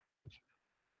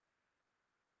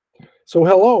So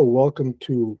hello, welcome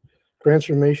to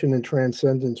Transformation and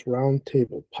Transcendence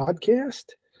Roundtable Podcast.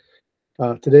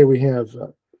 Today we have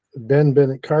Ben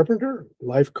Bennett Carpenter,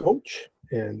 life coach,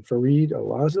 and Fareed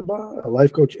Alazaba, a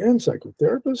life coach and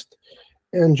psychotherapist,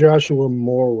 and Joshua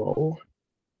Morrow.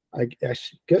 I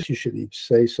guess you should each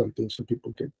say something so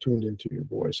people get tuned into your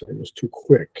voice. I was too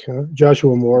quick. Huh?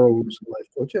 Joshua Morrow, who's a life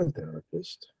coach and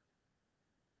therapist.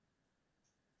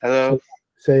 Hello. So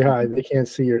say hi. They can't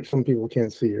see your. Some people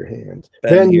can't see your hands.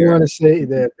 Ben you here. want to say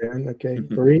that, Ben? Okay,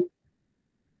 Fareed.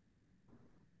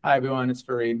 Hi everyone, it's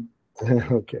Fareed.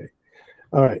 Okay,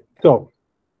 all right. So,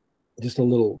 just a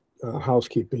little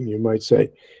housekeeping, you might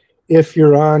say. If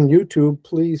you're on YouTube,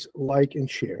 please like and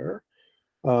share.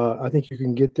 I think you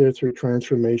can get there through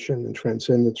Transformation and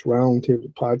Transcendence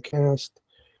Roundtable Podcast.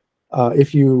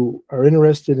 If you are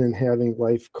interested in having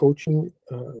life coaching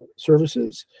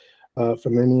services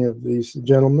from any of these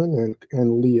gentlemen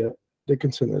and Leah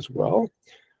Dickinson as well,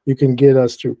 you can get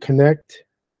us through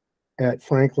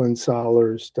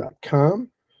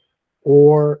connect@franklinsolars.com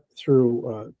or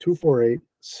through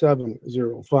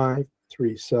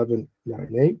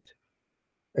 248-705-3798.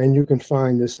 And you can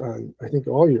find this on, I think,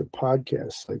 all your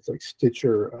podcast sites like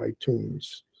Stitcher,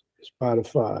 iTunes,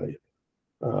 Spotify,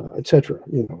 etc.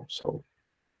 So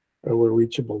we're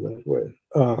reachable that way.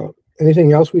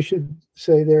 Anything else we should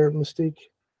say there, Mystique?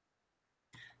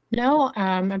 No,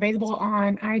 available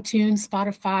on iTunes,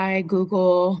 Spotify,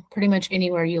 Google, pretty much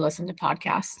anywhere you listen to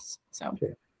podcasts. So.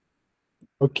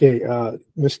 Okay.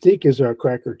 Mystique is our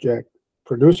Cracker Jack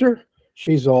producer.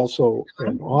 She's also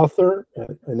an author,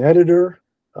 an editor,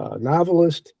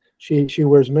 novelist. She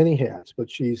wears many hats, but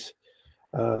she's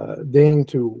deigned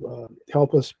to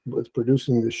help us with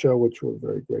producing the show, which we're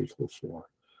very grateful for.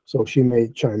 So she may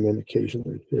chime in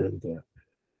occasionally here and there.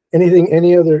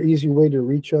 Any other easy way to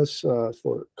reach us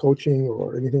for coaching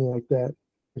or anything like that,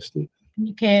 Mystique?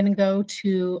 You can go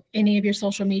to any of your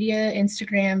social media,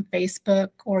 Instagram,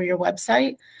 Facebook, or your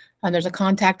website. There's a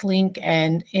contact link,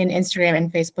 and in Instagram and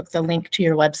Facebook, the link to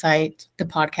your website, the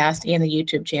podcast, and the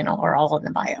YouTube channel are all in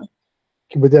the bio.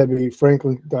 Would that be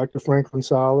Dr. Franklin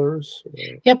Solars?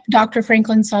 Yep,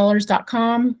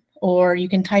 drfranklinsolars.com, or you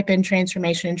can type in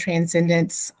Transformation and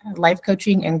Transcendence Life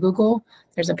Coaching in Google.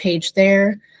 There's a page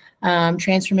there.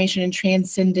 Transformation and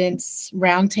Transcendence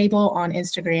Roundtable on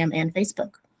Instagram and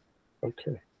Facebook.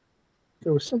 Okay.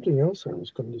 There was something else I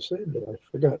was going to say, but I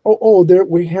forgot. Oh, there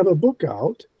we have a book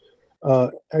out.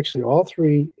 Actually, all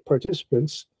three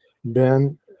participants,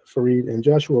 Ben, Fareed, and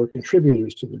Joshua, are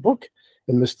contributors to the book,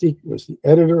 and Mystique was the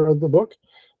editor of the book.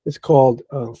 It's called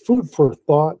Food for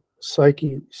Thought,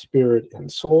 Psyche, Spirit,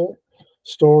 and Soul: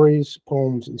 Stories,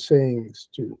 Poems, and Sayings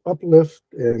to Uplift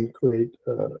and Create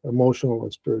Emotional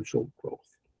and Spiritual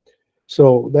Growth.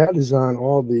 So that is on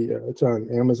it's on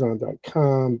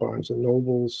Amazon.com, Barnes &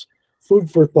 Noble's. Food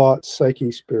for Thought,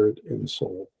 Psyche, Spirit, and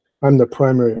Soul. I'm the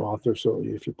primary author, so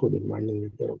if you put in my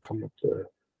name, that'll come up there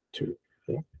too.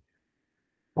 Yeah.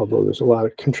 Although there's a lot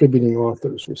of contributing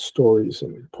authors with stories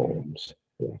and poems.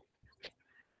 Yeah.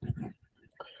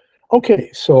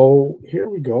 Okay, so here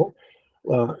we go.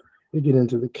 We get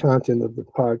into the content of the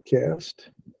podcast.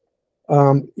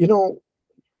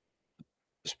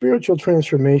 Spiritual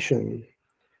transformation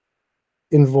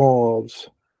involves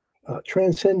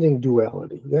transcending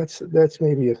duality. That's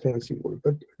maybe a fancy word,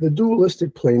 but the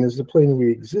dualistic plane is the plane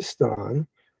we exist on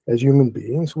as human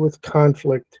beings, with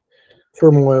conflict,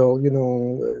 turmoil,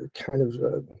 kind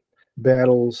of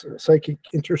battles,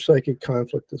 interpsychic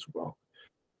conflict as well.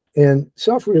 And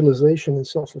self-realization and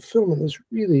self-fulfillment is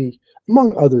really,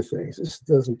 among other things, this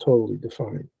doesn't totally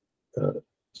define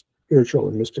spiritual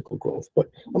and mystical growth, but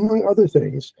among other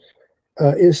things,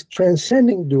 is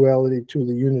transcending duality to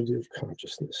the unity of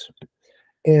consciousness.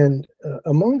 And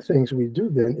among things we do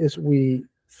then is we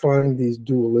find these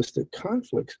dualistic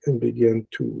conflicts and begin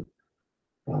to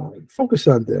focus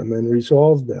on them and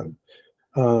resolve them.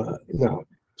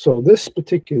 So this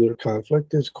particular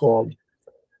conflict is called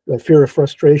the fear of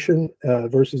frustration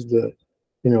versus the,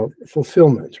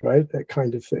 fulfillment, right? That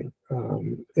kind of thing.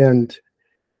 And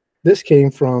this came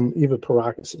from Eva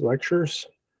Pierrakos' lectures.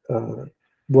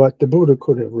 But the Buddha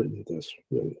could have written this,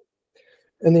 really.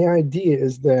 And the idea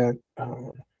is that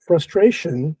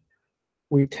frustration,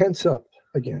 we tense up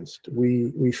against.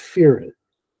 We fear it.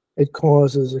 It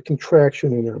causes a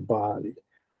contraction in our body,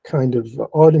 kind of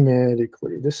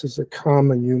automatically. This is a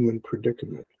common human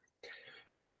predicament.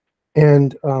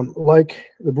 And like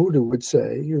the Buddha would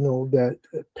say, that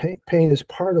pain is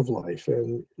part of life,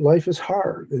 and life is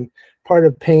hard. And part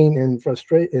of pain and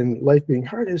life being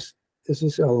hard is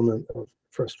this element of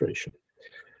frustration.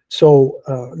 So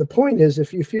the point is,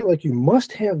 if you feel like you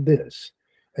must have this,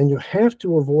 And you have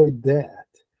to avoid that.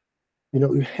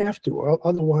 You have to,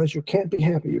 otherwise you can't be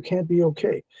happy. You can't be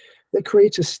okay. That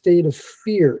creates a state of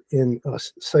fear in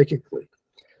us psychically,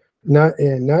 not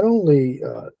only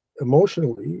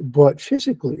emotionally, but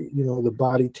physically. The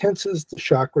body tenses, the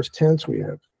chakras tense. We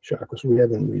have chakras. We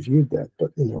haven't reviewed that,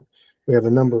 but we have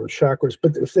a number of chakras.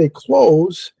 But if they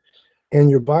close and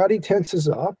your body tenses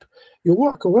up, you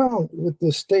walk around with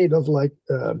this state of like,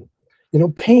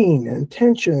 pain and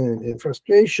tension and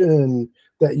frustration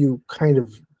that you kind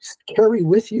of carry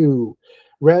with you,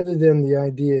 rather than the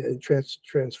idea of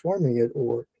transforming it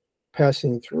or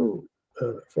passing through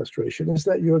frustration, is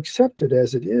that you accept it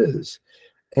as it is,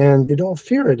 and you don't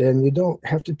fear it, and you don't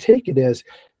have to take it as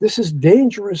this is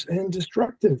dangerous and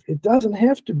destructive. It doesn't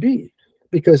have to be,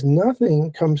 because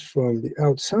nothing comes from the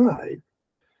outside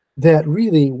that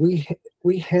really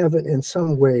we haven't in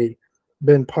some way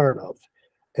been part of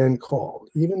and called.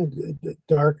 Even the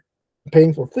dark,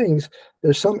 painful things,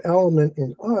 there's some element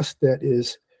in us that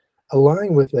is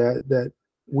aligned with that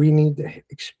we need to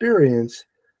experience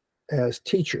as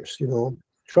teachers.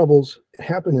 Troubles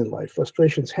happen in life,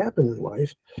 frustrations happen in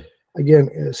life, again,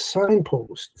 as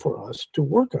signposts for us to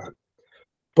work on.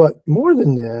 But more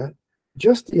than that,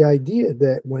 just the idea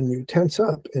that when you tense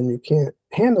up and you can't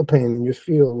handle pain and you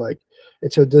feel like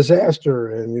it's a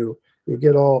disaster and you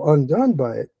get all undone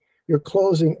by it, you're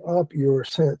closing up your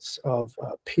sense of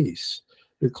peace.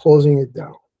 You're closing it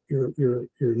down. You're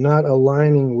not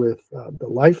aligning with the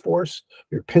life force.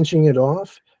 You're pinching it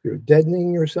off. You're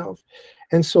deadening yourself.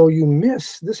 And so you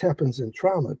miss, this happens in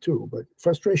trauma too, but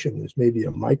frustration is maybe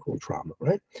a micro trauma,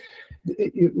 right?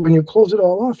 When you close it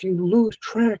all off, you lose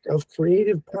track of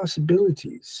creative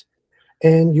possibilities.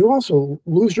 And you also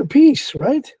lose your peace,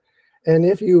 right? And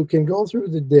if you can go through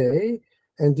the day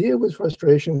and deal with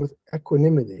frustration with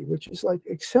equanimity, which is like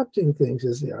accepting things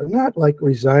as they are, not like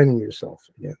resigning yourself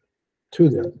again to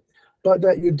them, but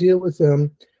that you deal with them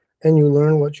and you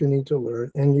learn what you need to learn,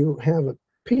 and you have a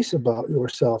peace about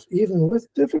yourself, even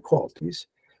with difficulties.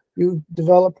 You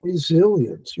develop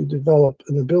resilience. You develop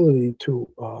an ability to,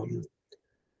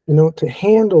 to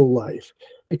handle life.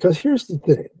 Because here's the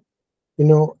thing,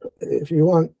 if you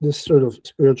want this sort of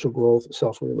spiritual growth,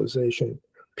 self-realization,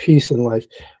 peace in life,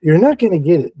 you're not going to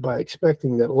get it by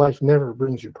expecting that life never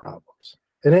brings you problems.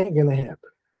 It ain't going to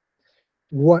happen.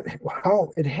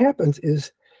 How it happens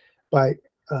is by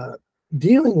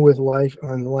dealing with life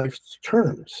on life's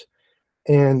terms,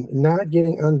 and not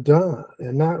getting undone,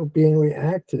 and not being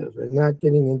reactive, and not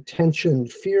getting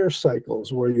intentioned fear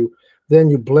cycles where you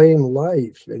blame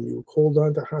life and you hold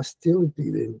on to hostility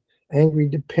and angry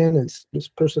dependence. This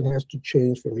person has to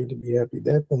change for me to be happy.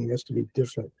 That thing has to be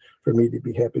different for me to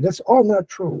be happy. That's all not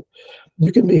true.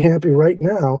 You can be happy right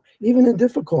now, even in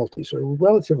difficulties, or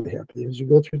relatively happy as you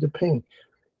go through the pain.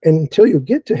 And until you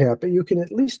get to happy, you can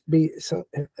at least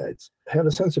have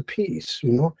a sense of peace,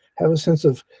 have a sense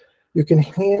of, you can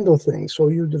handle things. So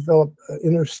you develop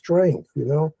inner strength,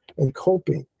 and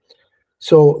coping.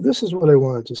 So this is what I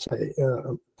wanted to say,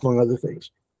 among other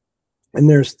things. And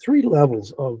there's 3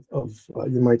 levels of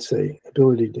you might say,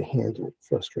 ability to handle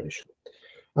frustration.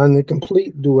 On the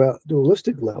complete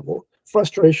dualistic level,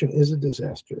 frustration is a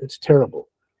disaster. It's terrible.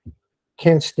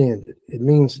 Can't stand it. It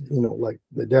means, like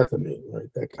the death of me, right?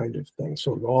 That kind of thing.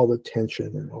 So all the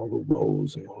tension and all the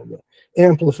woes and all the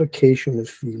amplification of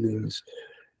feelings,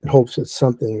 in hopes that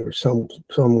something or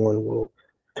someone will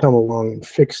come along and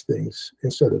fix things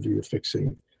instead of you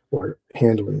fixing or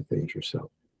handling things yourself.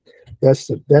 That's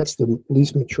the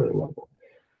least mature level.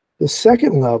 The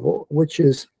second level, which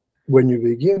is when you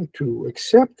begin to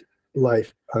accept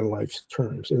life on life's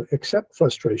terms and accept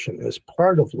frustration as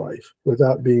part of life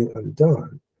without being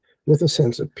undone, with a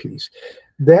sense of peace,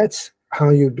 that's how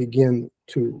you begin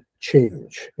to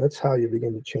change. That's how you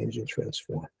begin to change and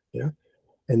transform. Yeah.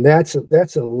 And that's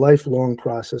a lifelong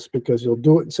process, because you'll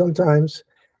do it sometimes,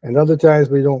 and other times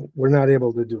we're not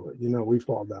able to do it. We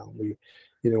fall down.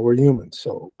 We're humans.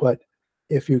 So, but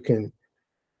if you can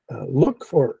look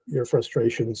for your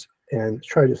frustrations and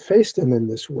try to face them in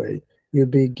this way, you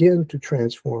begin to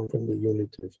transform from the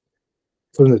dualistic,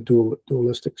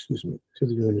 to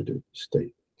the unitive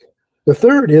state. The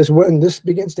third is when this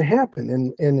begins to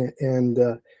happen, and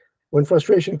when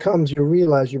frustration comes, you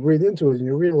realize, you breathe into it, and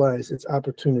you realize it's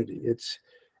opportunity. It's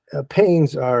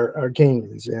pains are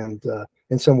gains, and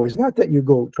in some ways, not that you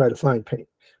go try to find pain,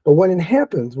 but when it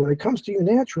happens, when it comes to you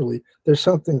naturally, there's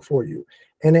something for you.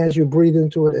 And as you breathe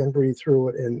into it and breathe through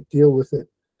it and deal with it,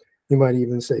 you might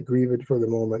even say grieve it for the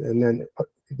moment, and then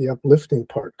the uplifting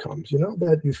part comes,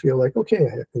 that you feel like, okay, I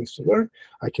have things to learn,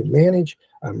 I can manage,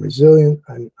 I'm resilient,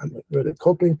 I'm good at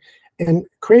coping. and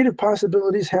creative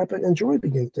possibilities happen and joy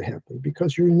begins to happen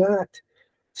because you're not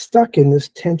stuck in this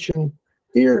tension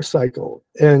fear cycle,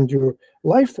 and your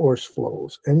life force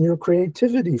flows and your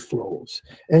creativity flows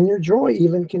and your joy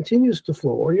even continues to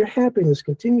flow, or your happiness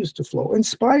continues to flow in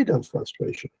spite of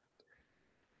frustration.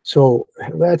 So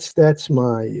that's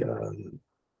my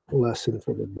lesson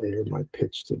for the day, or my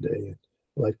pitch today.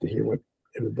 I'd like to hear what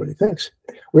everybody thinks.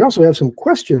 We also have some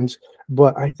questions,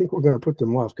 but I think we're going to put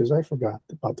them off because I forgot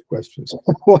about the questions.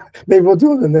 Maybe we'll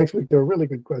do them next week. They're really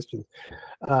good questions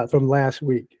from last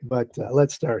week, but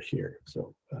let's start here.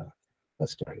 So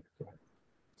let's start.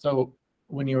 So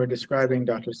when you were describing,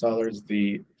 Dr. Sollers,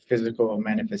 the physical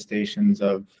manifestations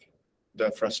of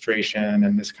the frustration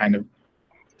and this kind of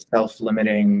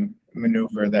self-limiting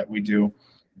maneuver that we do,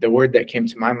 the word that came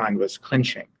to my mind was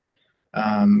clinching.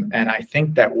 And I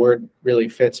think that word really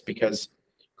fits because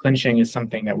clinching is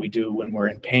something that we do when we're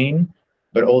in pain,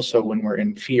 but also when we're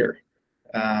in fear.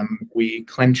 We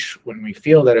clinch when we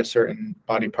feel that a certain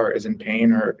body part is in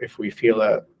pain, or if we feel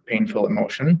a painful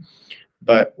emotion,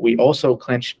 but we also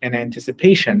clinch in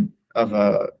anticipation of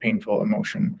a painful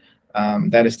emotion.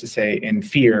 That is to say, in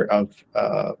fear of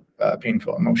a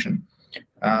painful emotion.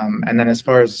 And then as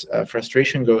far as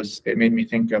frustration goes, it made me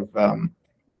think of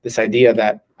this idea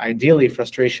that ideally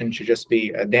frustration should just be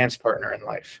a dance partner in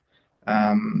life.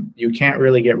 You can't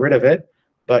really get rid of it,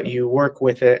 but you work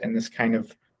with it in this kind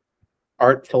of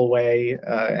artful way,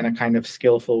 in a kind of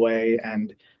skillful way.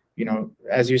 And, you know,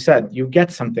 as you said, you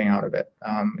get something out of it.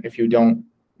 If you don't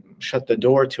shut the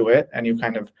door to it and you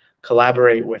kind of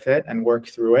collaborate with it and work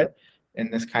through it in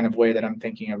this kind of way that I'm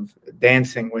thinking of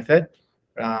dancing with it,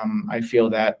 I feel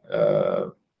that,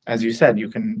 as you said, you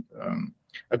can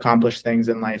accomplish things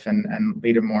in life and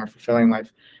lead a more fulfilling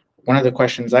life. One of the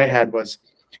questions I had was,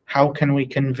 how can we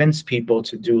convince people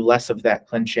to do less of that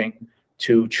clinching,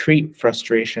 to treat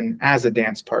frustration as a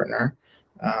dance partner?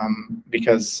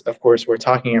 Because, of course, we're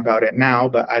talking about it now,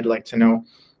 but I'd like to know,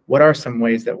 what are some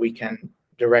ways that we can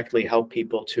directly help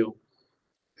people to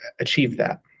achieve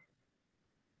that?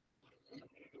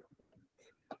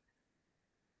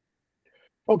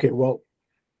 Okay, well,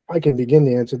 I can begin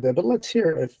to answer that, but let's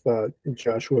hear if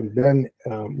Joshua and Ben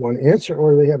want to answer,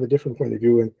 or they have a different point of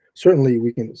view, and certainly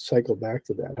we can cycle back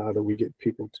to that. How do we get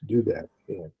people to do that?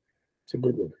 Yeah, it's a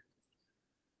good one.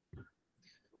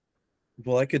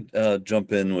 Well, I could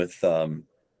jump in with, I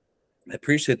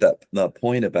appreciate that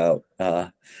point about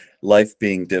life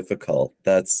being difficult.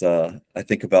 That's, I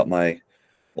think about my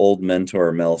old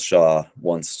mentor, Mel Shaw,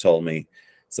 once told me,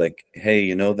 it's like, hey,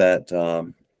 you know that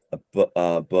book,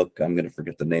 I'm going to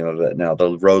forget the name of it now,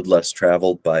 The Road Less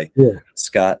Traveled by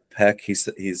Scott Peck. He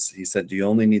said, you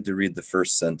only need to read the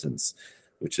first sentence,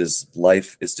 which is,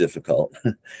 life is difficult.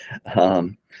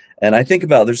 And I think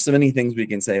about, there's so many things we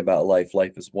can say about life.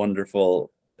 Life is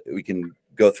wonderful. We can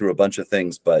go through a bunch of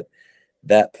things, but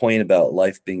that point about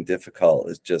life being difficult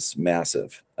is just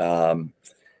massive. And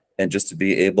just to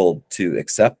be able to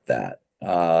accept that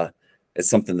is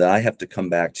something that I have to come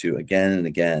back to again and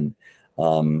again,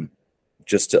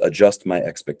 just to adjust my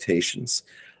expectations.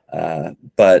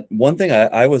 But one thing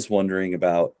I was wondering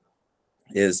about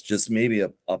is just maybe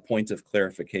a point of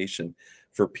clarification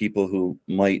for people who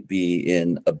might be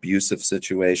in abusive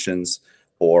situations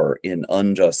or in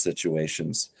unjust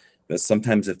situations. Because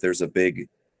sometimes if there's a big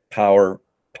power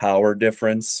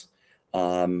difference,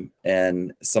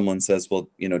 and someone says, well,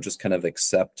 you know, just kind of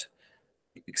accept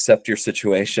your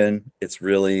situation, it's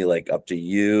really like up to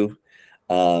you.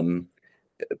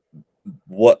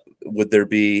 What would there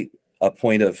be a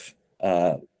point of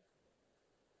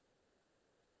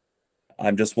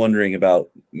I'm just wondering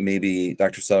about maybe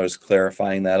Dr. Sollers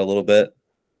clarifying that a little bit.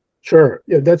 Sure.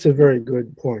 Yeah, that's a very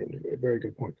good point. A very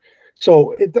good point.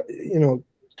 So, you know,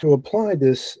 to apply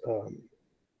this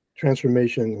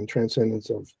transformation and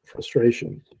transcendence of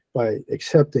frustration by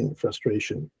accepting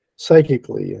frustration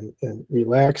psychically and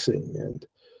relaxing, and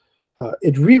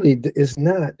it really is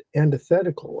not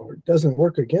antithetical, or it doesn't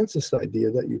work against this idea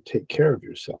that you take care of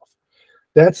yourself.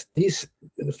 That's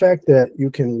the fact that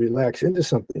you can relax into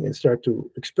something and start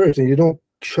to experience, and you don't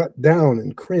shut down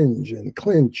and cringe and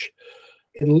clinch.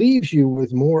 It leaves you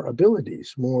with more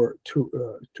abilities, more to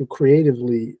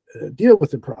creatively deal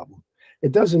with the problem.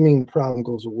 It doesn't mean the problem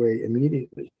goes away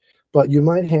immediately, but you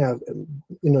might have,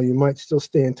 you know, you might still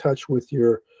stay in touch with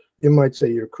your, you might say,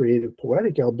 your creative,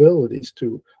 poetic abilities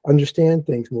to understand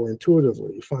things more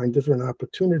intuitively, find different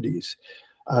opportunities.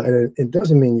 And it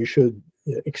doesn't mean you should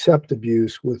accept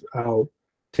abuse without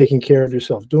taking care of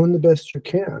yourself, doing the best you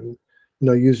can, you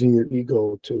know, using your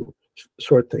ego to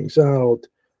sort things out,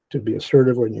 to be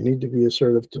assertive when you need to be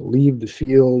assertive, to leave the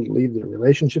field, leave the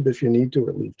relationship if you need to,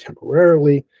 or leave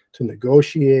temporarily, to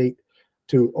negotiate,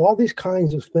 to all these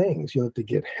kinds of things, to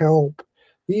get help.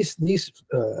 These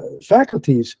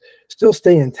faculties still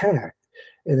stay intact,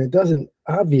 and it doesn't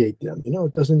obviate them,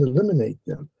 it doesn't eliminate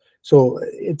them. So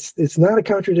it's not a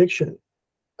contradiction.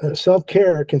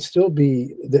 Self-care can still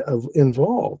be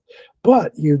involved,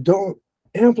 but you don't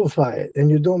amplify it, and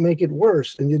you don't make it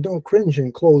worse, and you don't cringe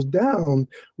and close down,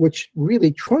 which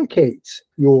really truncates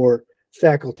your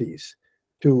faculties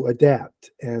to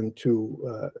adapt and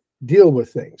to deal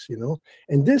with things,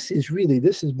 and this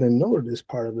has been noted as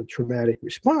part of the traumatic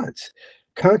response.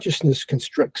 Consciousness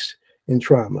constricts in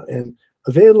trauma, and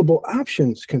available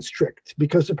options constrict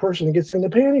because the person gets in a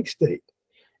panic state,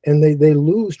 and they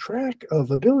lose track of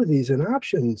abilities and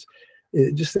options.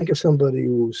 Just think of somebody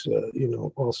who's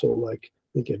also, like,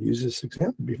 I think I've used this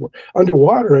example before,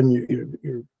 underwater, and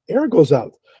your air goes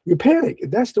out, you panic.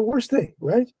 That's the worst thing,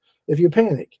 right? If you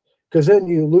panic, because then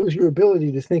you lose your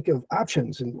ability to think of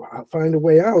options and find a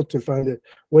way out, to find a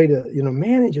way to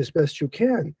manage as best you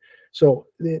can. So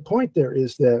the point there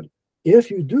is that if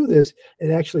you do this,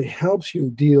 it actually helps you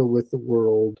deal with the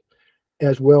world,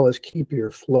 as well as keep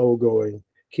your flow going,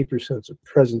 keep your sense of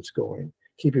presence going,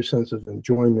 keep your sense of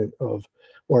enjoyment of,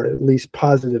 or at least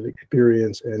positive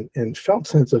experience and felt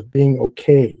sense of being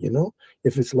okay,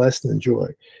 if it's less than joy,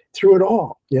 through it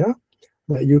all. Yeah,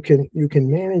 that you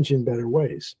can manage in better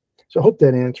ways. So I hope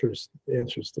that answers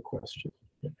the question.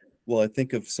 Well, I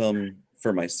think of some,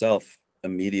 for myself,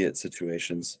 immediate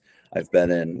situations I've been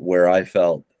in where I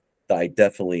felt that I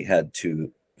definitely had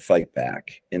to fight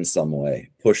back in some way,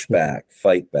 push back,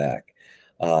 fight back.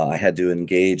 I had to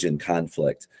engage in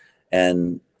conflict,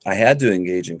 and I had to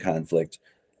engage in conflict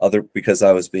because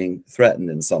I was being threatened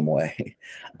in some way.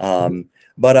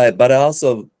 But I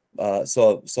also,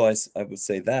 so I would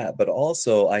say that, but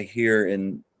also I hear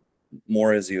in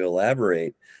more as you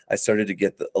elaborate, I started to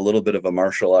get a little bit of a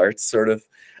martial arts sort of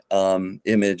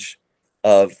image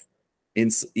of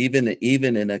even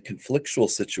in a conflictual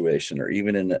situation, or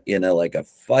even in a like a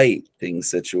fighting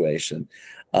situation,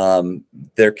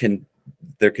 there can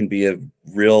be a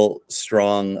real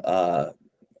strong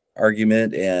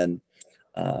argument and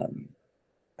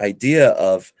idea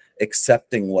of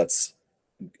accepting what's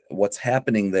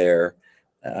happening there,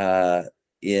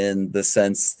 in the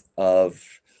sense of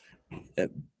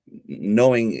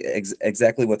knowing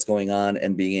exactly what's going on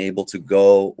and being able to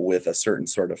go with a certain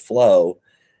sort of flow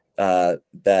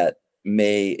that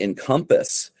may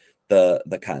encompass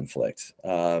the conflict.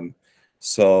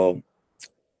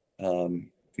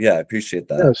 Yeah, I appreciate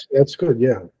that. Yes, that's good.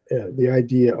 Yeah. The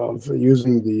idea of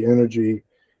using the energy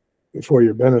for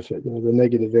your benefit, the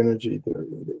negative energy,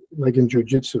 like in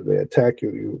jiu-jitsu, they attack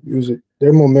you, you use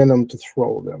their momentum to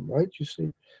throw them, right? You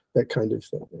see that kind of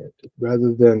thing, right?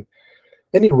 Rather than,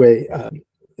 anyway,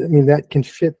 that can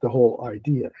fit the whole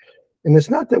idea. And it's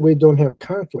not that we don't have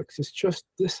conflicts, it's just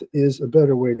this is a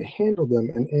better way to handle them.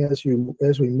 And as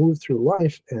we move through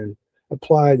life and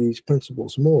apply these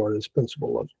principles more, this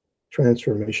principle of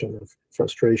transformation, of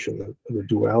frustration, of the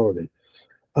duality,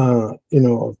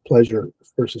 of pleasure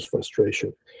versus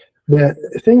frustration, that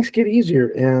things get easier,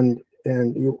 and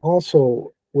you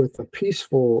also, with a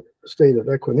peaceful state of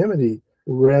equanimity,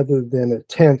 rather than a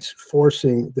tense,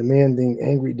 forcing, demanding,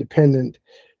 angry, dependent,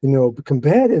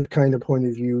 combative kind of point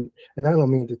of view. And I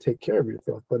don't mean to take care of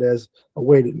yourself, but as a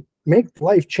way to make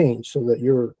life change so that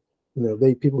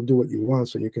people do what you want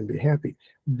so you can be happy.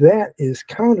 That is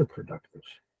counterproductive.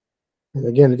 And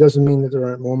again, it doesn't mean that there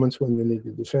aren't moments when you need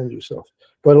to defend yourself.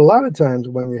 But a lot of times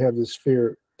when you have this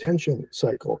fear tension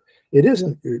cycle, it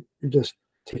isn't you're just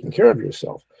taking care of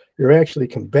yourself. You're actually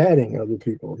combating other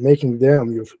people, making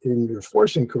them, in your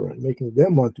forcing current, making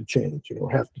them want to change,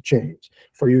 have to change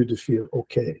for you to feel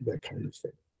okay, that kind of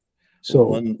thing.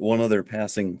 So one other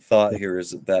passing thought here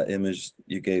is that image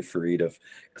you gave, Fareed, of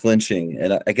clinching.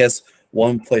 And I guess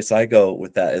one place I go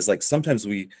with that is, like, sometimes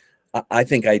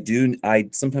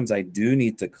sometimes I do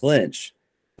need to clinch,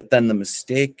 but then the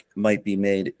mistake might be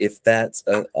made if that's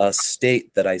a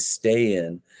state that I stay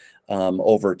in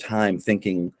over time,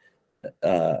 thinking,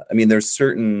 there's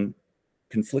certain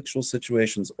conflictual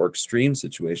situations or extreme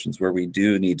situations where we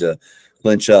do need to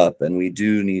clinch up and we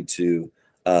do need to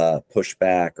push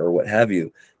back or what have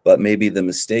you. But maybe the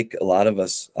mistake, a lot of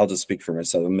us, I'll just speak for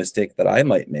myself, a mistake that I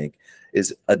might make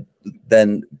is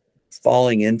then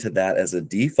falling into that as a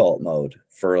default mode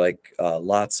for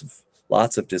lots of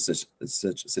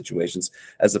situations,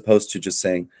 as opposed to just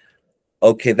saying,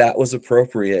 okay, that was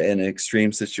appropriate in an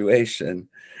extreme situation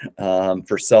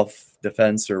for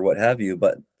self-defense or what have you,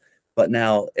 but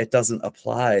now it doesn't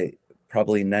apply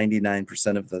probably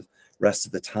 99% of the rest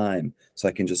of the time. So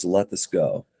I can just let this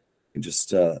go and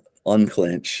just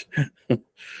unclench.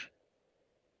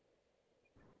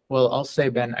 Well, I'll say,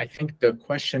 Ben, I think the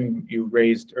question you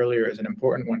raised earlier is an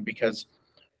important one, because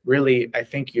really, I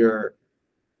think you're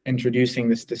introducing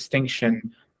this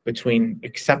distinction between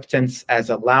acceptance as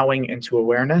allowing into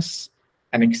awareness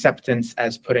and acceptance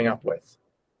as putting up with.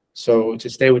 So to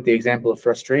stay with the example of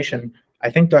frustration,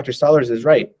 I think Dr. Stollers is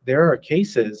right. There are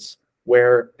cases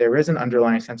where there is an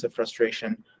underlying sense of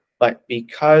frustration, but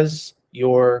because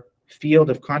your field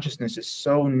of consciousness is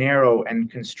so narrow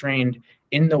and constrained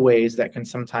in the ways that can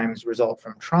sometimes result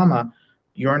from trauma,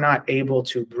 you're not able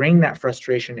to bring that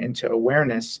frustration into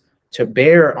awareness to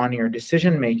bear on your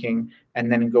decision making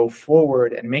and then go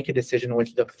forward and make a decision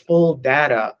with the full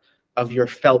data of your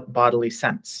felt bodily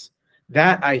sense.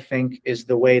 That, I think, is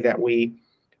the way that we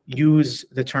use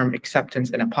the term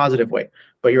acceptance in a positive way.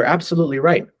 But you're absolutely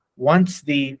right. Once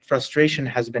the frustration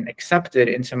has been accepted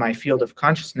into my field of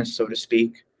consciousness, so to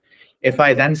speak, if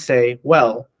I then say,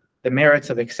 well, the merits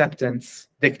of acceptance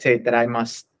dictate that I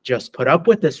must just put up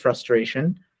with this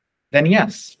frustration, then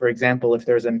yes, for example, if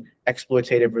there's an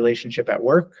exploitative relationship at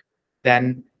work,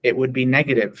 then it would be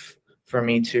negative for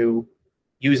me to,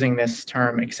 using this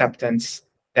term acceptance,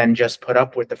 then just put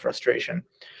up with the frustration.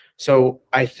 So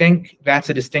I think that's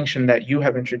a distinction that you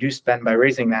have introduced, Ben, by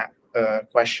raising that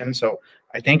question. So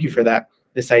I thank you for that.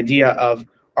 This idea of,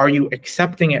 are you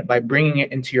accepting it by bringing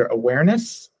it into your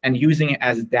awareness and using it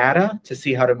as data to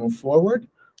see how to move forward?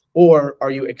 Or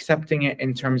are you accepting it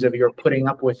in terms of you're putting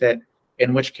up with it,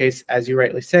 in which case, as you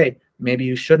rightly say, maybe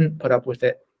you shouldn't put up with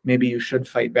it, maybe you should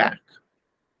fight back.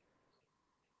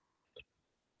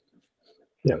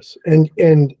 Yes,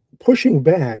 and pushing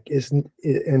back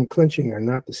and clenching are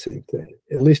not the same thing,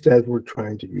 at least as we're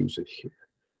trying to use it here.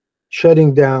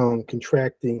 Shutting down,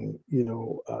 contracting,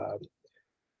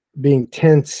 being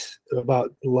tense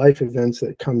about life events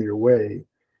that come your way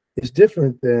is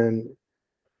different than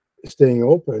staying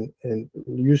open and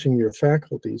using your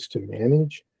faculties to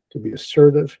manage, to be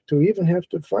assertive, to even have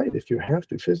to fight if you have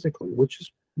to physically, which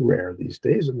is rare these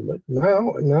days, but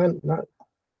now not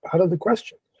out of the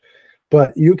question.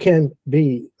 But you can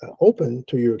be open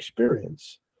to your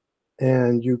experience,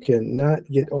 and you can not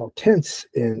get all tense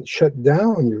and shut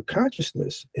down your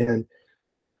consciousness and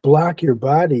block your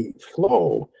body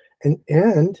flow,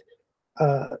 and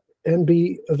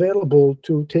be available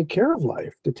to take care of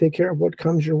life, to take care of what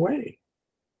comes your way.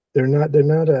 They're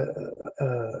not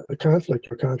a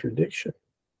conflict or contradiction.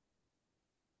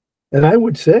 And I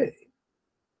would say,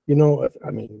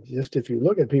 just if you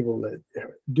look at people that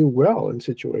do well in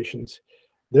situations,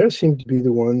 there seem to be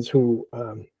the ones who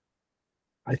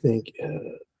I think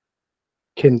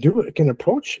can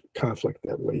approach conflict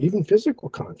that way, even physical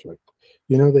conflict.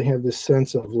 They have this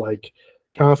sense of like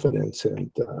confidence and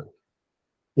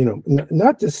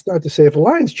not to say if a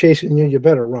lion's chasing you, you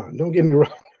better run. Don't get me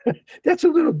wrong. That's a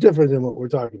little different than what we're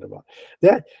talking about.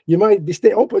 That you might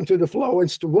stay open to the flow and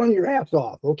to run your ass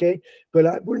off, okay?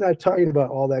 But we're not talking about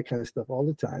all that kind of stuff all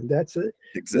the time. That's it.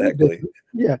 Exactly.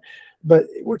 Yeah, but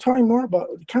we're talking more about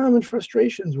common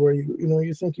frustrations where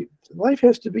you think life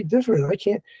has to be different. I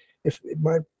can't, if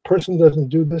my person doesn't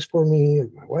do this for me,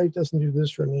 if my wife doesn't do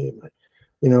this for me, if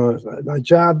my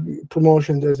job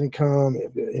promotion doesn't come,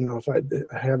 if I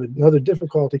have another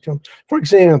difficulty come, for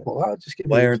example, I'll just give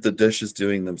Why aren't the dishes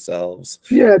doing themselves?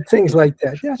 Yeah, things like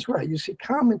that. That's right. You see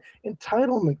common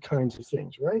entitlement kinds of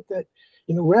things, right? That,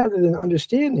 rather than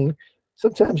understanding,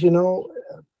 sometimes, you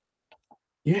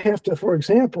have to, for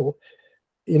example,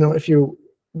 if you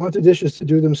want the dishes to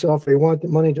do themselves, they want the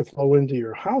money to flow into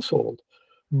your household,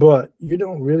 but you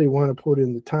don't really want to put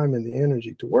in the time and the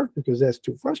energy to work because that's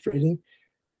too frustrating,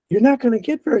 you're not going to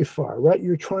get very far, right?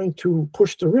 You're trying to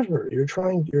push the river. Your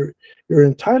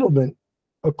entitlement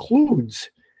occludes,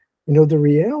 the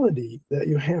reality that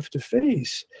you have to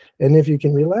face. And if you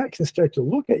can relax and start to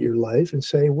look at your life and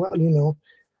say, well,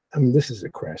 this is a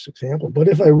crass example, but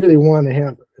if I really want to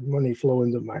have money flow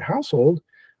into my household,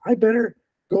 I better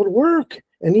go to work.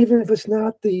 And even if it's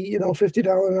not the,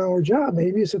 $50 an hour job,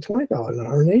 maybe it's a $20 an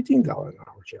hour, an $18 an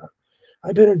hour job.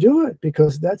 I better do it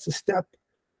because that's a step,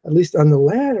 at least on the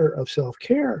ladder of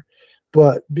self-care.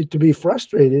 But to be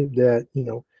frustrated that,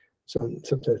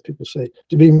 sometimes people say,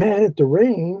 to be mad at the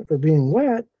rain for being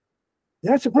wet,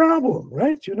 that's a problem,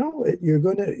 right?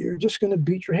 You're just gonna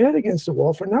beat your head against the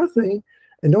wall for nothing,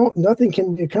 and nothing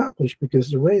can be accomplished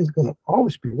because the rain's gonna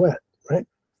always be wet, right?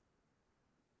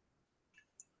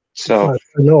 So, as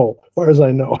far as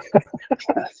I know.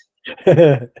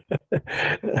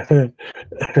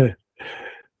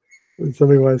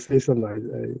 Somebody want to say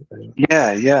something?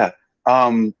 yeah.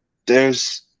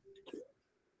 there's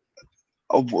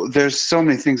there's so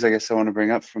many things I guess I want to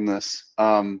bring up from this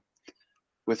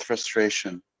with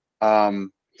frustration.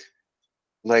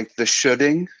 Like the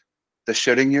shoulding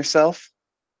yourself.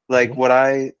 Like what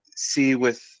I see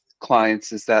with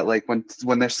clients is that like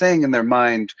when they're saying in their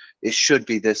mind, it should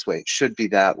be this way, it should be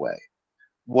that way.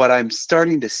 What I'm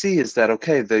starting to see is that,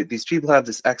 okay, these people have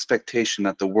this expectation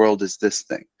that the world is this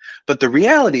thing, but the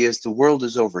reality is the world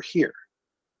is over here.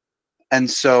 And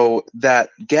so that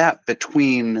gap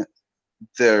between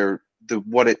they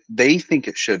think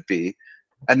it should be,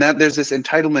 and that there's this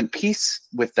entitlement piece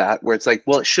with that where it's like,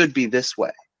 well, it should be this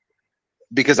way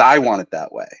because I want it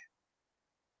that way.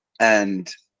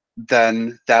 And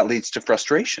then that leads to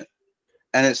frustration.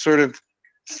 And it's sort of,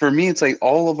 for me, it's like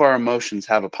all of our emotions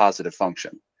have a positive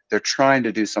function. They're trying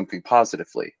to do something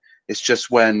positively. It's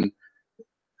just when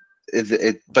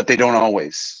but they don't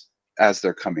always as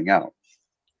they're coming out.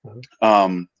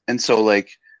 And so like,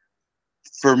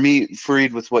 for me,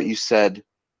 Fareed, with what you said,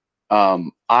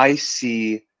 I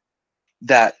see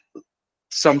that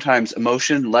sometimes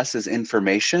emotion less as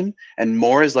information and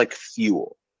more as like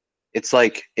fuel. It's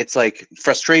like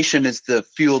frustration is the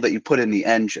fuel that you put in the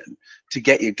engine to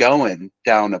get you going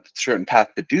down a certain path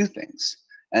to do things.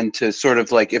 And to sort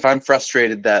of like, if I'm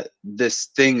frustrated that this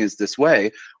thing is this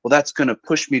way, well, that's going to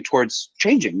push me towards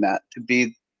changing that to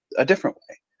be a different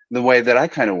way, the way that I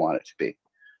kind of want it to be.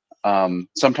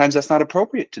 Sometimes that's not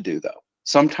appropriate to do, though.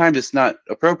 Sometimes it's not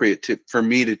appropriate for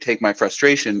me to take my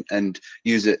frustration and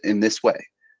use it in this way.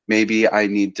 Maybe I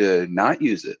need to not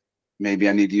use it. Maybe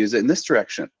I need to use it in this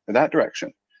direction or that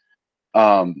direction.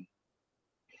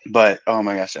 But oh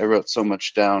my gosh, I wrote so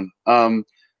much down.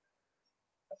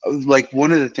 Like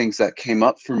one of the things that came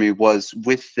up for me was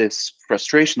with this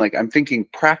frustration, like I'm thinking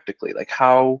practically, like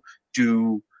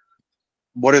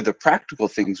what are the practical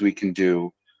things we can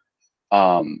do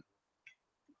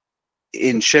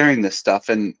in sharing this stuff?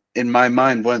 And in my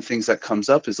mind, one of the things that comes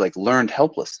up is like learned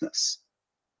helplessness.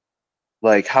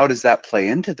 Like, how does that play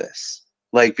into this?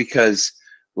 Like, because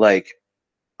like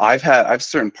I've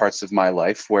certain parts of my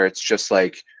life where it's just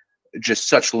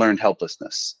such learned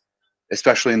helplessness,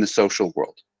 especially in the social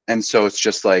world. And so it's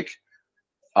just like,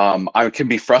 I can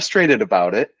be frustrated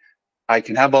about it. I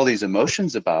can have all these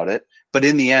emotions about it, but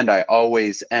in the end, I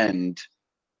always end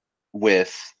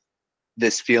with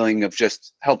this feeling of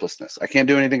just helplessness. I can't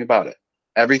do anything about it.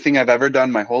 Everything I've ever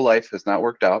done my whole life has not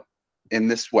worked out in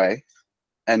this way.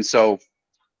 And so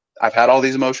I've had all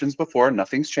these emotions before,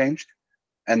 nothing's changed.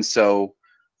 And so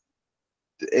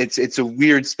it's a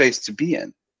weird space to be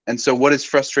in. And so what does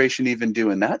frustration even do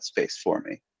in that space for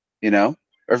me,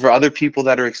 or for other people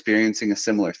that are experiencing a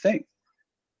similar thing?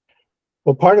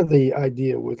 Well, part of the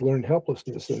idea with learned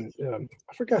helplessness, and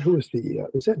I forgot who was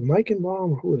was that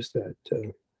Meichenbaum? Who was that?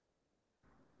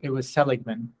 It was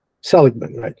Seligman.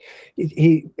 Seligman, right?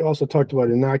 He also talked about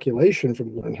inoculation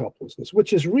from learned helplessness,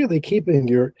 which is really keeping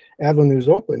your avenues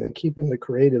open and keeping the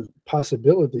creative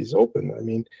possibilities open. I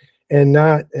mean, and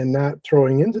not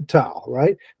throwing in the towel,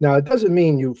 right? Now, it doesn't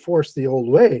mean you force the old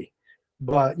way,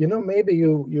 but maybe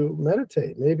you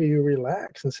meditate, maybe you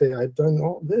relax and say, I've done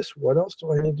all this. What else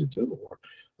do I need to do? Or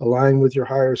align with your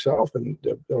higher self and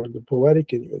or the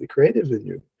poetic in you, the creative in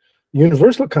you.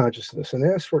 Universal consciousness, and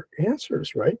ask for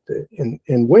answers, right?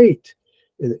 And wait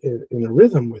in a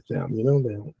rhythm with them.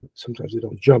 Sometimes they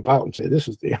don't jump out and say, this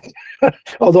is the answer.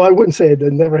 Although I wouldn't say it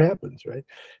never happens, right?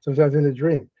 Sometimes in a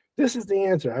dream, this is the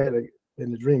answer. I had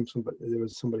in the dream, there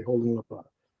was somebody holding up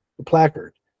a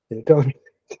placard and telling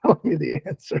me the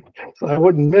answer, so I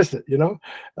wouldn't miss it.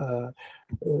 I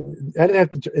didn't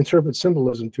have to interpret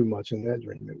symbolism too much in that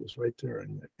dream. It was right there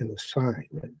in the sign,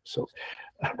 right? So,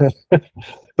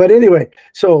 but anyway,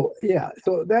 so yeah,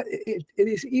 so that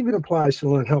it even applies to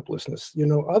learned helplessness.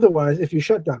 Otherwise, if you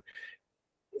shut down,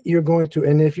 you're going to,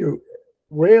 and if you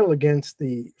rail against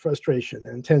the frustration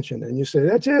and tension, and you say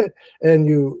that's it,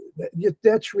 and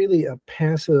that's really a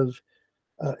passive,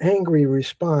 angry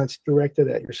response directed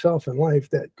at yourself in life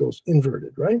that goes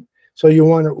inverted, right? So you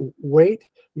want to wait,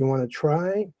 you want to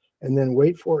try, and then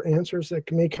wait for answers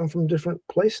that may come from different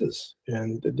places,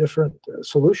 and different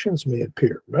solutions may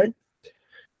appear, right?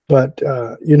 But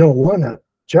you don't want to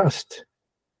just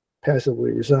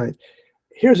passively resign.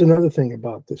 Here's another thing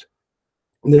about this.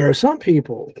 There are some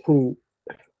people who,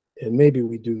 and maybe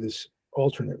we do this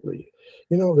alternately,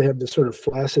 they have this sort of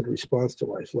flaccid response to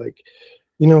life, like,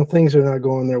 things are not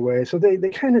going their way. So they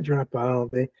kind of drop out.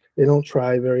 They don't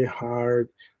try very hard.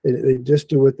 They just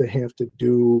do what they have to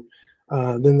do.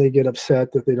 Then they get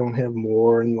upset that they don't have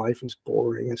more and life is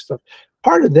boring and stuff.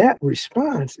 Part of that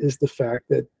response is the fact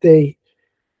that they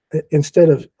instead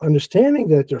of understanding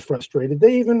that they're frustrated,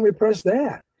 they even repress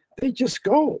that. They just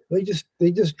go. They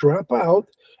just drop out,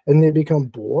 and they become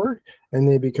bored, and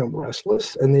they become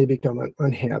restless, and they become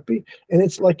unhappy. And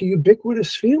it's like a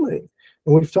ubiquitous feeling.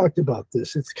 And we've talked about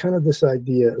this. It's kind of this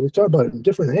idea, we've talked about it in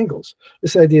different angles.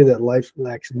 This idea that life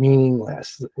lacks meaning,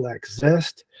 lacks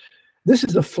zest. This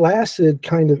is a flaccid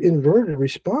kind of inverted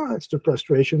response to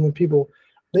frustration when people,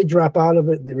 they drop out of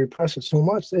it, they repress it so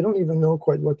much, they don't even know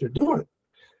quite what they're doing.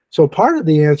 So part of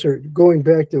the answer, going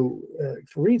back to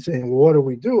Fareed saying, well, what do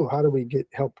we do? How do we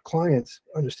help clients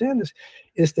understand this?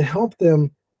 Is to help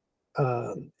them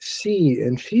see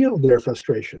and feel their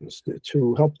frustrations,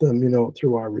 to help them,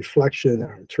 through our reflection,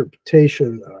 our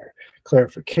interpretation, our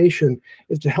clarification,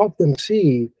 is to help them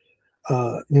see,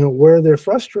 where they're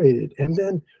frustrated, and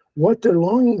then what they're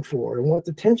longing for, and what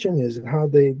the tension is, and how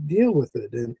they deal with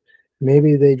it. And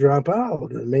maybe they drop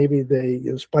out, or maybe they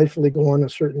spitefully go on a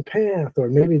certain path, or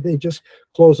maybe they just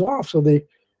close off. So they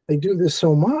do this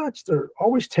so much, they're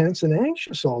always tense and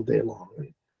anxious all day long.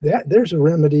 And there's a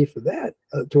remedy for that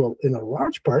in a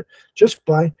large part, just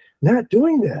by not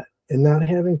doing that and not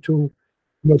having to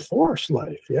force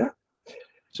life. Yeah.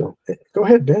 So go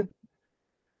ahead, Ben.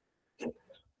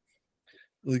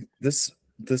 This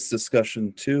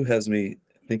discussion too has me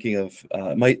thinking of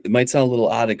it might sound a little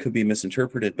odd, it could be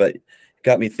misinterpreted, but it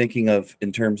got me thinking of,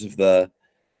 in terms of the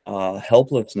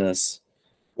helplessness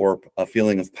or a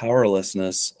feeling of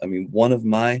powerlessness. I mean, one of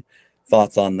my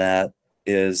thoughts on that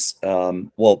is,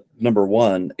 well, number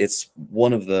one, it's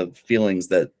one of the feelings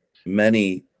that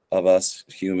many of us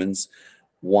humans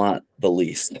want the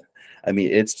least. I mean,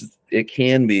 it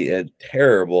can be a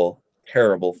terrible,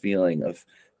 terrible feeling of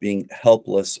being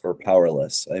helpless or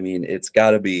powerless. I mean, it's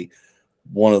got to be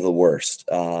one of the worst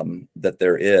that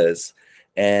there is.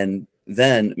 And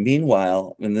then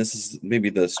meanwhile, and this is maybe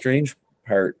the strange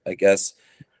part, I guess,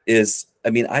 is, I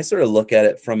mean, I sort of look at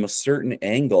it from a certain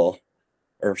angle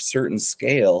or certain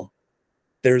scale.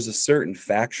 There's a certain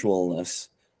factualness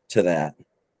to that.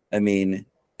 I mean,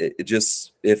 it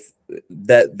just, if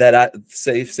that I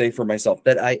say for myself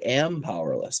that I am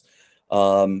powerless.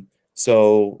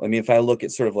 So, I mean, if I look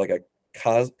at sort of like a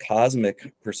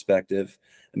cosmic perspective,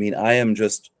 I mean, I am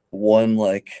just one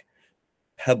like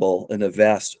pebble in a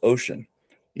vast ocean,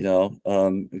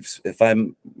 if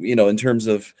I'm, in terms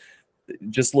of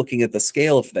just looking at the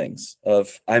scale of things,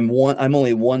 I'm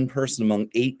only one person among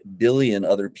 8 billion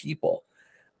other people.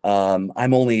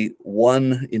 I'm only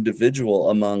one individual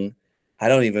among, I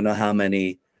don't even know how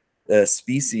many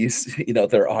species,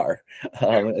 there are,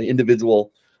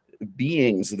 individual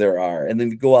beings there are. And then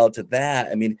we go out to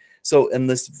that. I mean, so in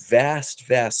this vast,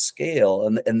 vast scale,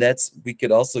 and that's, we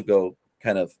could also go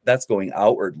kind of, that's going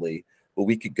outwardly, but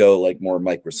we could go like more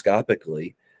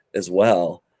microscopically as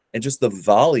well. And just the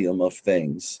volume of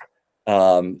things,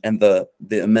 and the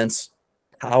immense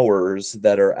powers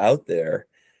that are out there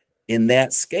in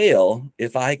that scale.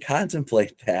 If I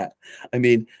contemplate that, I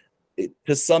mean,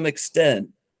 to some extent,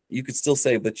 you could still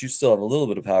say, but you still have a little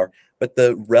bit of power, but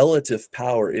the relative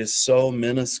power is so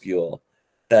minuscule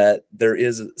that there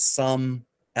is some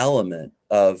element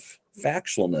of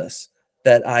factualness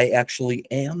that I actually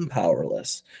am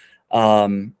powerless.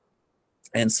 And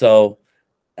so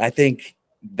I think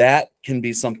that can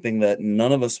be something that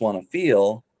none of us want to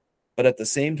feel, but at the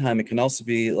same time, it can also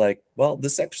be like, well,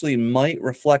 this actually might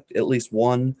reflect at least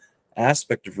one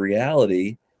aspect of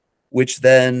reality, which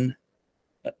then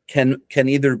can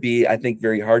either be, I think,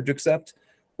 very hard to accept,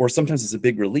 or sometimes it's a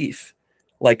big relief.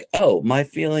 Like, oh, my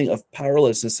feeling of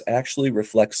powerlessness actually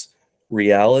reflects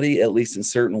reality, at least in a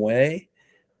certain way.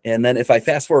 And then if I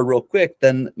fast forward real quick,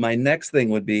 then my next thing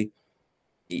would be,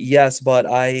 yes, but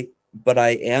I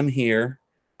am here.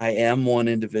 I am one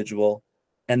individual,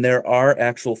 and there are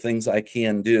actual things I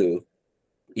can do,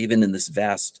 even in this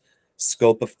vast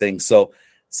scope of things. So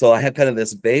I have kind of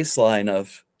this baseline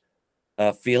of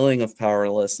a feeling of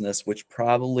powerlessness, which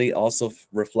probably also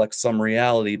reflects some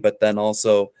reality, but then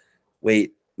also,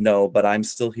 wait, no, but I'm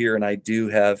still here, and I do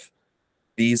have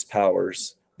these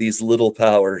powers, these little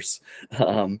powers.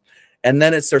 And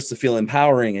then it starts to feel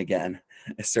empowering again.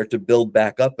 I start to build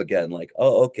back up again, like,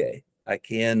 oh, okay, I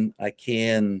can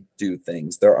do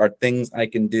things. There are things I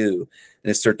can do. And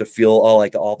I start to feel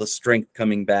all the strength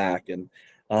coming back, and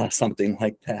something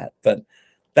like that. But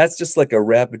that's just like a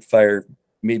rapid fire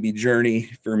maybe journey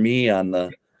for me on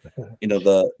the,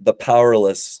 the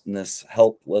powerlessness,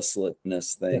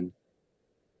 helplessness thing.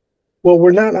 Well,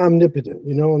 we're not omnipotent,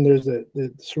 and there's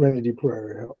the serenity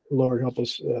prayer. Lord, help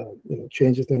us,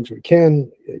 change the things we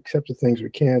can, accept the things we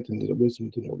can't, and the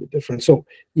wisdom to know the difference. So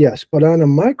yes, but on a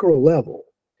micro level,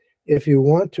 if you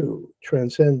want to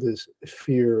transcend this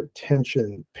fear,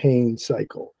 tension, pain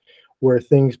cycle, where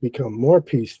things become more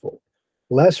peaceful,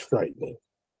 less frightening,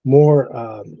 more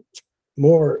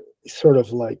sort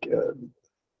of like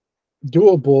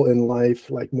doable in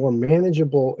life, like more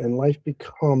manageable, and life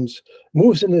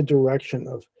moves in the direction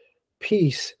of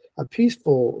peace, a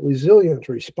peaceful, resilient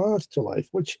response to life,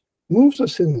 which moves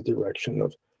us in the direction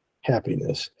of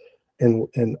happiness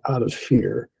and out of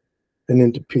fear and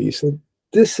into peace. And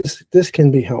this can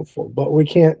be helpful, but we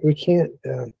can't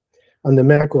on the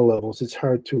macro levels. It's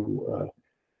hard to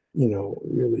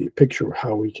really picture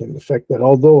how we can affect that.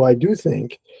 Although I do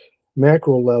think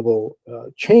macro level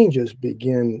changes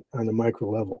begin on the micro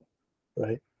level,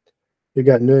 right? You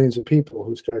got millions of people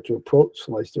who start to approach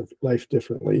life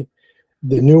differently.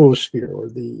 The noosphere, or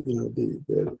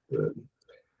the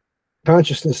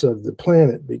consciousness of the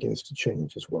planet, begins to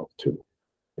change as well too.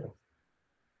 Yeah.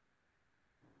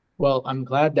 Well, I'm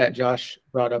glad that Josh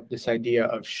brought up this idea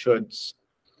of shoulds,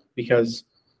 because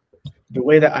the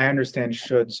way that I understand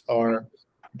shoulds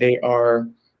they are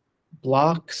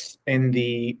blocks in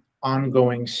the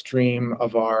ongoing stream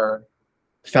of our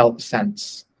felt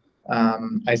sense.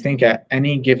 I think at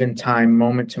any given time,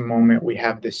 moment to moment, we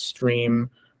have this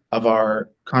stream of our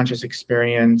conscious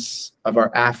experience, of our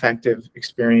affective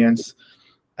experience.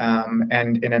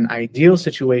 And in an ideal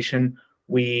situation,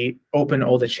 we open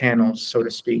all the channels, so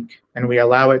to speak, and we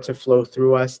allow it to flow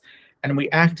through us. And we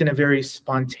act in a very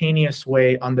spontaneous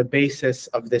way on the basis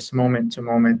of this moment to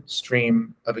moment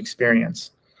stream of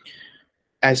experience.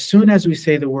 As soon as we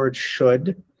say the word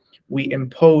should, we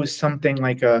impose something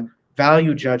like a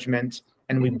value judgment,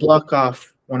 and we block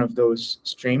off one of those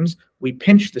streams. We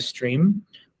pinch the stream,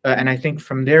 and I think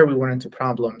from there we run into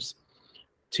problems.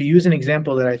 To use an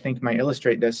example that I think might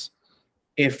illustrate this,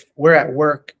 if we're at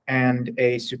work and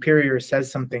a superior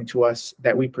says something to us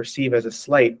that we perceive as a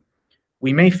slight,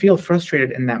 we may feel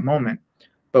frustrated in that moment,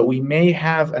 but we may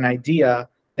have an idea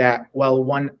that, well,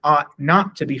 one ought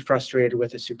not to be frustrated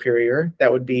with a superior.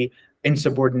 That would be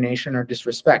insubordination or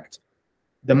disrespect.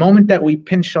 The moment that we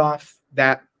pinch off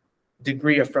that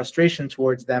degree of frustration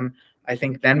towards them, I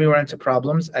think then we run into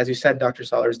problems. As you said, Dr.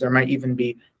 Sollers, there might even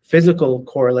be physical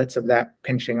correlates of that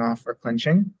pinching off or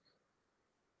clenching.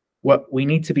 What we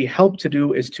need to be helped to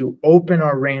do is to open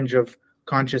our range of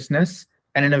consciousness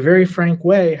and in a very frank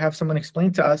way, have someone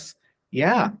explain to us,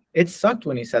 yeah, it sucked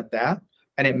when he said that,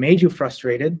 and it made you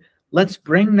frustrated. Let's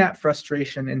bring that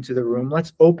frustration into the room.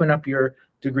 Let's open up your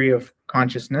degree of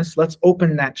consciousness. Let's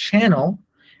open that channel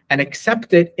and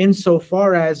accept it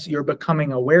insofar as you're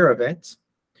becoming aware of it.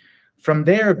 From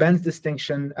there, Ben's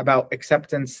distinction about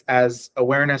acceptance as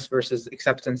awareness versus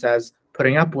acceptance as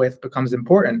putting up with becomes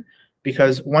important,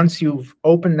 because once you've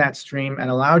opened that stream and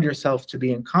allowed yourself to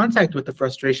be in contact with the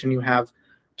frustration you have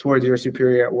towards your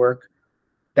superior at work,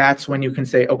 that's when you can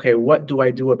say, okay, what do I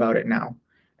do about it now?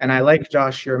 And I like,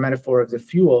 Josh, your metaphor of the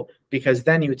fuel, because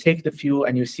then you take the fuel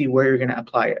and you see where you're going to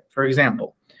apply it. For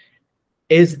example,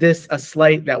 is this a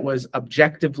slight that was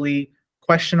objectively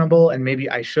questionable and maybe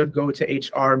I should go to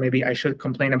HR, maybe I should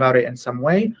complain about it in some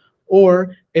way?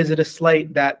 Or is it a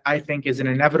slight that I think is an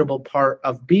inevitable part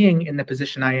of being in the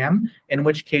position I am, in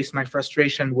which case my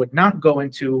frustration would not go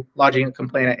into lodging a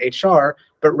complaint at HR,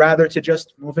 but rather to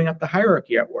just moving up the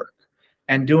hierarchy at work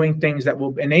and doing things that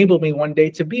will enable me one day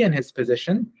to be in his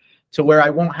position, to where I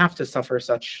won't have to suffer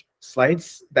such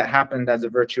slights that happened as a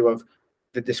virtue of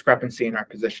the discrepancy in our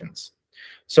positions.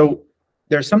 So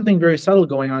there's something very subtle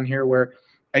going on here where,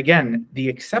 again, the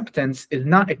acceptance is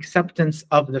not acceptance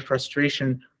of the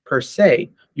frustration per se.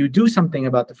 You do something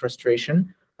about the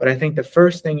frustration, but I think the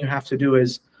first thing you have to do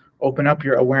is open up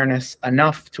your awareness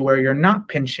enough to where you're not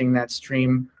pinching that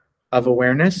stream of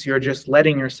awareness. You're just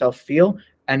letting yourself feel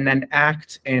and then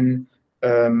act in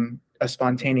a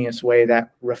spontaneous way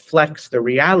that reflects the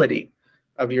reality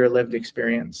of your lived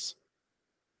experience.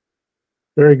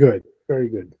 Very good. Very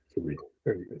good.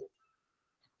 Very good.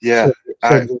 Yeah.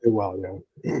 Said really well,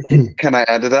 yeah. Can I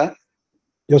add to that?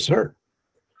 Yes, sir.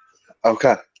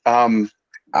 Okay.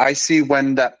 I see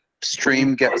when that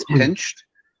stream gets pinched,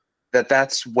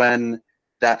 that's when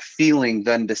that feeling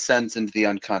then descends into the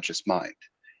unconscious mind.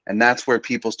 And that's where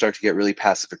people start to get really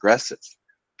passive aggressive,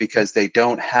 because they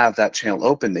don't have that channel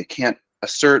open. They can't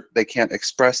assert, they can't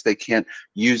express, they can't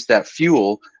use that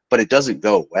fuel, but it doesn't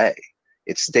go away.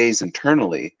 It stays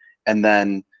internally, and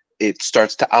then it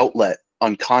starts to outlet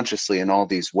unconsciously in all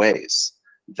these ways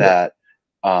that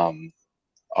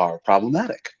are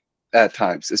problematic at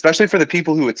times, especially for the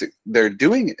people who they're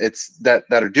doing that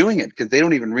are doing it, because they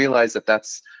don't even realize that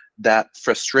that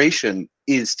frustration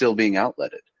is still being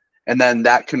outletted, and then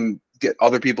that can get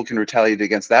other people can retaliate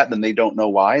against that, then they don't know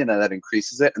why, and then that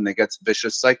increases it, and they get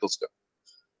vicious cycles going.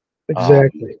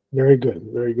 Exactly. Very good.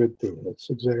 Very good too. That's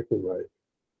exactly right.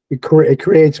 It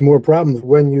creates more problems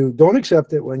when you don't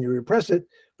accept it, when you repress it,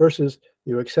 versus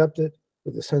you accept it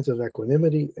with a sense of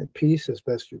equanimity and peace as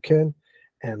best you can,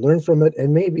 and learn from it.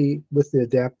 And maybe with the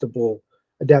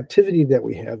adaptivity that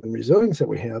we have and resilience that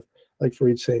we have, like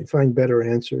Fareed's saying, find better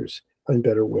answers, find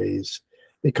better ways,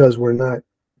 because we're not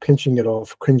pinching it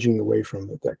off, cringing away from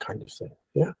it, that kind of thing.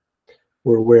 Yeah.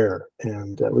 We're aware,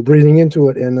 and we're breathing into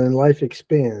it, and then life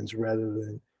expands rather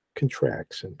than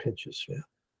contracts and pinches. Yeah.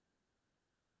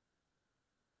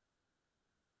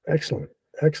 Excellent,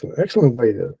 excellent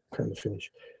way to kind of finish.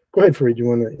 Go ahead, Fareed. You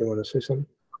want to say something?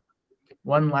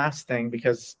 One last thing,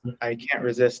 because I can't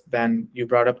resist, Ben, you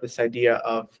brought up this idea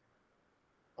of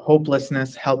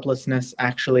hopelessness, helplessness,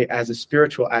 actually as a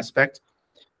spiritual aspect.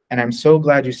 And I'm so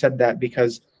glad you said that,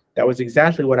 because that was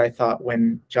exactly what I thought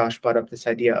when Josh brought up this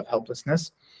idea of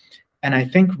helplessness. And I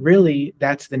think really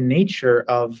that's the nature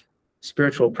of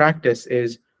spiritual practice,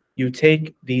 is you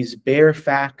take these bare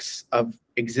facts of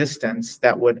existence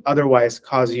that would otherwise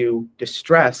cause you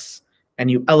distress,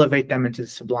 and you elevate them into the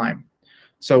sublime.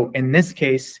 So in this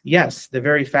case, yes, the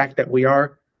very fact that we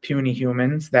are puny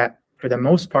humans that for the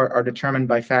most part are determined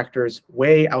by factors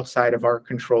way outside of our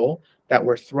control, that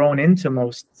we're thrown into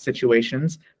most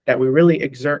situations, that we really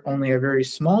exert only a very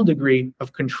small degree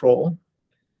of control,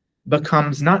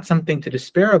 becomes not something to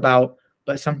despair about,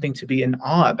 but something to be in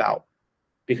awe about.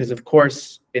 Because of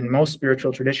course, in most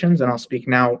spiritual traditions, and I'll speak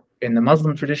now in the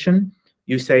Muslim tradition,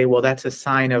 you say, well, that's a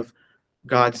sign of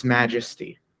God's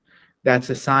majesty. That's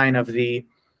a sign of the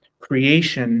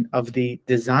creation, of the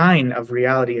design of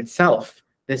reality itself.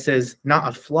 This is not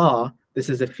a flaw, this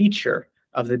is a feature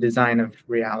of the design of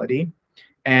reality.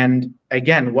 And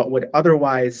again, what would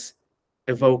otherwise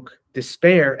evoke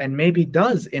despair, and maybe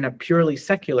does in a purely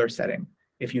secular setting.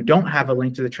 If you don't have a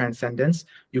link to the transcendence,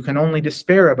 you can only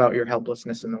despair about your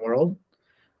helplessness in the world.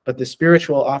 But the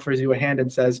spiritual offers you a hand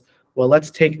and says, well,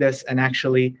 let's take this and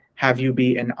actually have you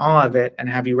be in awe of it, and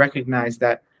have you recognize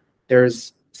that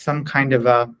there's some kind of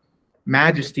a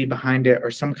majesty behind it, or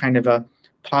some kind of a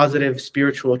positive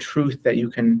spiritual truth that you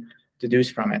can deduce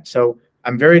from it. So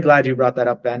I'm very glad you brought that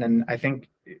up, Ben, and I think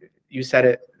you said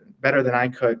it better than I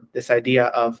could, this idea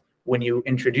of when you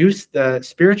introduce the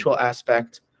spiritual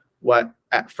aspect, what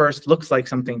at first looks like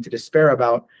something to despair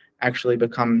about actually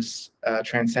becomes a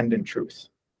transcendent truth.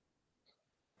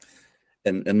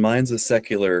 And mine's a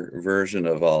secular version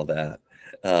of all that,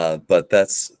 but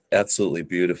that's absolutely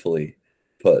beautifully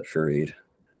put, Fareed.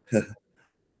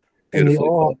 Beautifully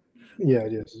put. Yeah,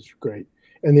 it is. It's great.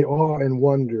 And the awe and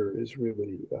wonder is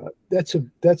really that's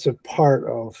a part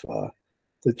of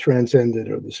the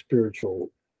transcendent or the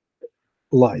spiritual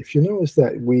life. Is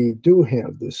that we do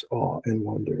have this awe and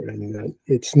wonder, and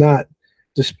it's not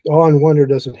just awe and wonder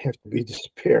doesn't have to be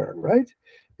despair, right?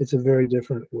 It's a very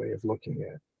different way of looking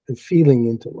at and feeling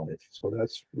into life. So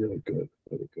that's really good,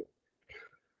 really good.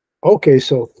 Okay,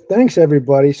 so thanks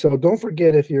everybody. So don't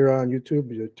forget, if you're on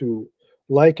YouTube, to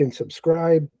like and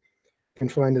subscribe. You can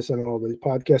find us on all the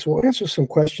podcasts. We'll answer some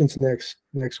questions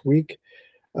next week.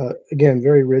 Again,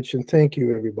 very rich, and thank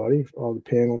you everybody, all the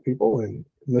panel people, and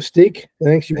Mystique.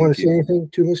 Thanks. You want to say anything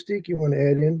to Mystique? You want to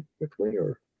add in quickly,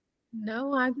 or?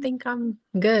 No, I think I'm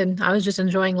good. I was just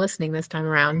enjoying listening this time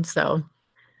around. So.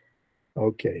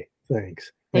 Okay,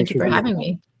 thanks. Thank you for having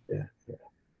me. Yeah.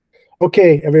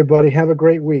 Okay, everybody, have a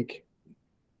great week.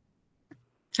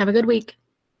 Have a good week.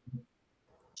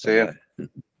 See ya.